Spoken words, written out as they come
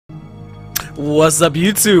What's up,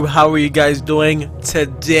 YouTube? How are you guys doing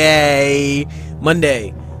today?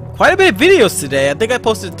 Monday. Quite a bit of videos today. I think I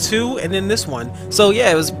posted 2 and then this one. So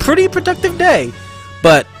yeah, it was a pretty productive day.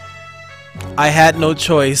 But I had no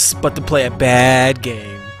choice but to play a bad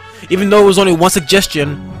game. Even though it was only one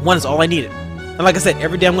suggestion, one is all I needed. And like I said,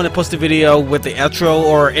 every day I'm going to post a video with the outro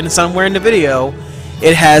or in somewhere in the video,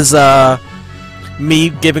 it has me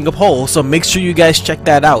giving a poll. So make sure you guys check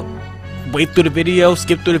that out. Wait through the video,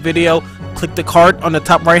 skip through the video, click the card on the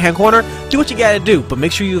top right hand corner, do what you gotta do, but make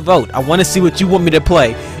sure you vote. I want to see what you want me to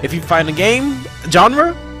play. If you find a game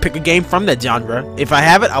genre, pick a game from that genre. If I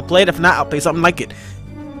have it, I'll play it. If not, I'll play something like it.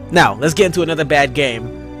 Now, let's get into another bad game.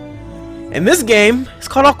 And this game is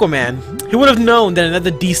called Aquaman. Who would have known that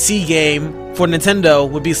another DC game for Nintendo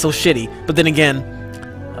would be so shitty? But then again,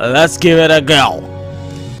 let's give it a go.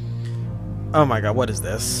 Oh my god, what is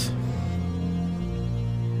this?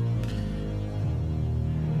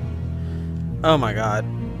 Oh my god.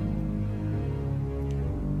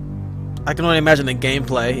 I can only imagine the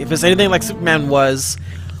gameplay. If it's anything like Superman was,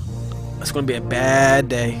 it's gonna be a bad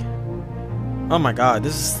day. Oh my god,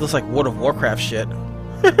 this looks like World of Warcraft shit.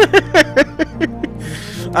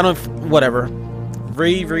 I don't, whatever.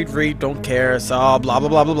 Read, don't care. It's all blah blah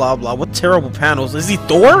blah blah blah blah. What terrible panels. Is he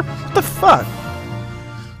Thor? What the fuck?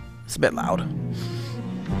 It's a bit loud.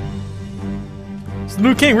 It's the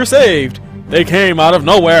new king, we're saved! They came out of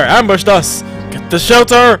nowhere, ambushed us! Get the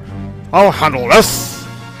shelter! I'll handle this!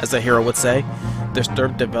 As the hero would say.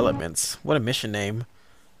 Disturbed developments. What a mission name.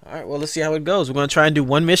 Alright, well, let's see how it goes. We're going to try and do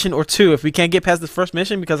 1 mission or 2. If we can't get past the first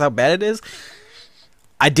mission because how bad it is,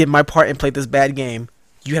 I did my part and played this bad game.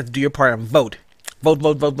 You have to do your part and vote. Vote,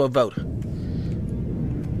 vote, vote, vote, vote.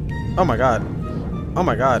 Oh my god. Oh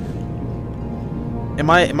my god. Am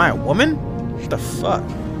I a woman? What the fuck?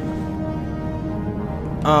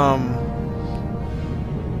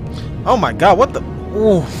 Oh my god, what the?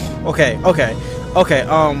 Ooh. Okay, okay, okay,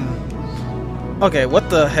 okay, what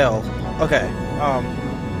the hell? Okay,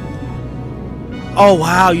 oh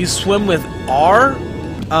wow, you swim with R?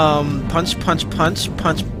 Punch, punch, punch,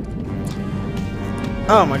 punch.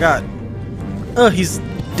 Oh my god. Oh, he's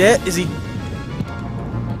dead? Is he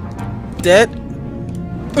dead?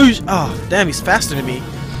 Oosh. Oh, damn, he's faster than me.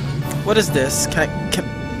 What is this?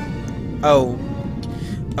 Oh,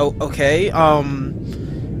 okay,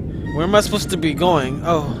 where am I supposed to be going?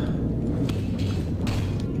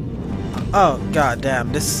 Oh, god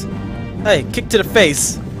damn, this. Hey, kick to the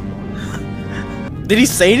face. Did he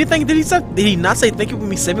say anything? Did he not say thank you for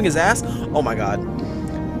me saving his ass? Oh my god,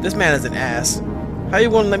 this man is an ass. How you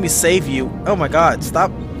gonna let me save you? Oh my god, stop.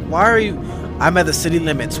 Why are you? I'm at the city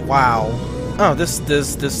limits. Wow. Oh, this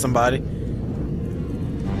somebody.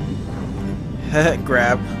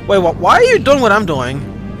 Grab. Wait, why are you doing what I'm doing?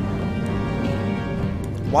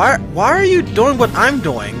 Why are you doing what I'm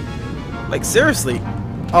doing? Like, seriously.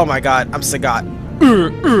 Oh my god, I'm Sagat.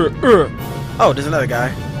 Oh, there's another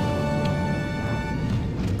guy.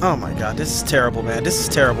 Oh my god, this is terrible, man. This is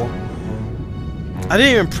terrible. I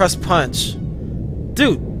didn't even press punch.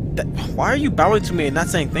 Dude, why are you bowing to me and not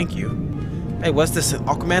saying thank you? Hey, what's this, an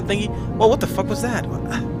Aquaman thingy? Whoa, what the fuck was that?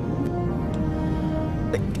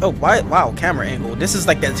 Oh, why? Wow, camera angle. This is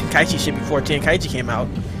like that Tenkaichi shit before Tenkaichi came out.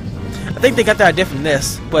 I think they got that idea from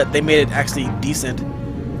this, but they made it actually decent.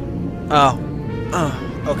 Oh.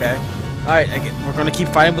 Okay. Alright, we're gonna keep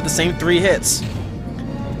fighting with the same 3 hits.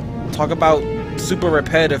 Talk about super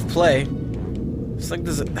repetitive play. It's like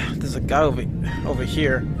there's a guy over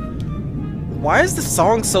here. Why is the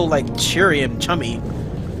song so like cheery and chummy?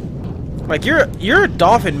 Like you're a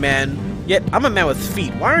dolphin man, yet I'm a man with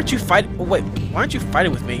feet. Why aren't you fighting? Oh, wait, why aren't you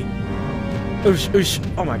fighting with me? Oosh, oosh.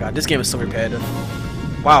 Oh my god, this game is so repetitive.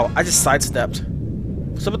 Wow, I just sidestepped.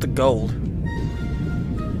 What's up with the gold?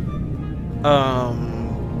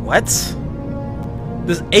 What?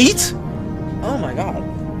 There's 8? Oh my god.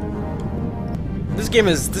 This game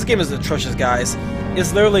is atrocious, guys.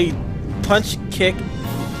 It's literally punch, kick,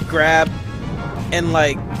 grab, and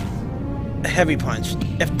like a heavy punch.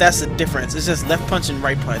 If that's the difference, it's just left punch and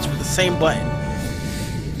right punch with the same button.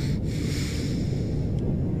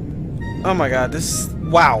 Oh my god, this.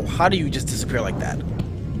 Wow, how do you just disappear like that?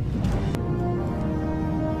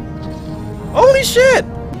 Holy shit!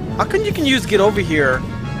 How come you can use get over here?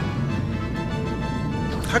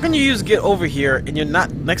 How can you use get over here and you're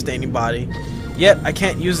not next to anybody? Yet I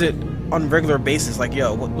can't use it on a regular basis. Like,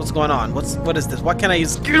 yo, what's going on? What is this? Why can't I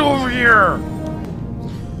use get over here?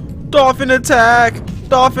 Dolphin attack!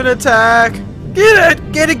 Dolphin attack! Get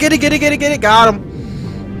it! Get it! Get it! Get it! Get it! Get it! Got him!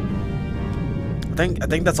 I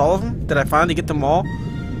think that's all of them. Did I finally get them all?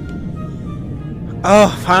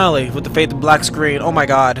 Oh, finally, with the fade to black screen. Oh my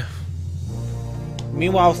god.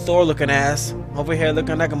 Meanwhile, Thor looking ass over here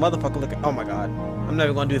looking like a motherfucker looking. Oh my god. I'm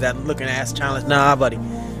never gonna do that looking ass challenge. Nah, buddy.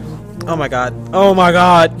 Oh my god. Oh my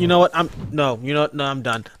god. You know what? No. You know what? No, I'm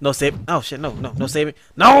done. No save. Oh shit. No saving.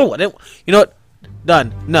 No. I didn't. You know what?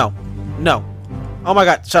 Done. No. Oh my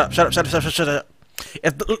god. Shut up.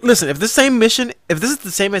 Listen, if this same mission, if this is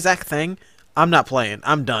the same exact thing, I'm not playing.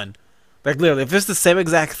 I'm done. Like literally, if it's the same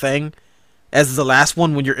exact thing as the last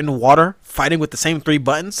one when you're in the water fighting with the same 3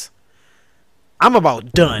 buttons, I'm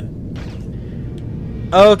about done.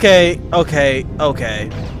 Okay.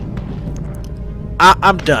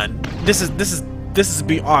 I'm done. This is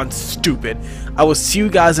beyond stupid. I will see you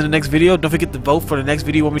guys in the next video. Don't forget to vote for the next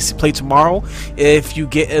video you want me to play tomorrow. If you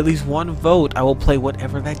get at least 1 vote, I will play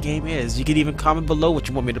whatever that game is. You can even comment below what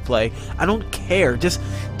you want me to play. I don't care. Just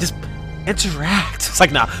interact. It's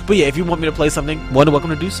like, nah. But yeah, if you want me to play something, more than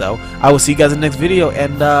welcome to do so. I will see you guys in the next video.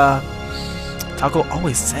 And Taco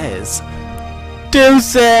always says,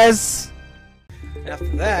 deuces. After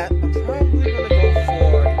that, I'm probably gonna go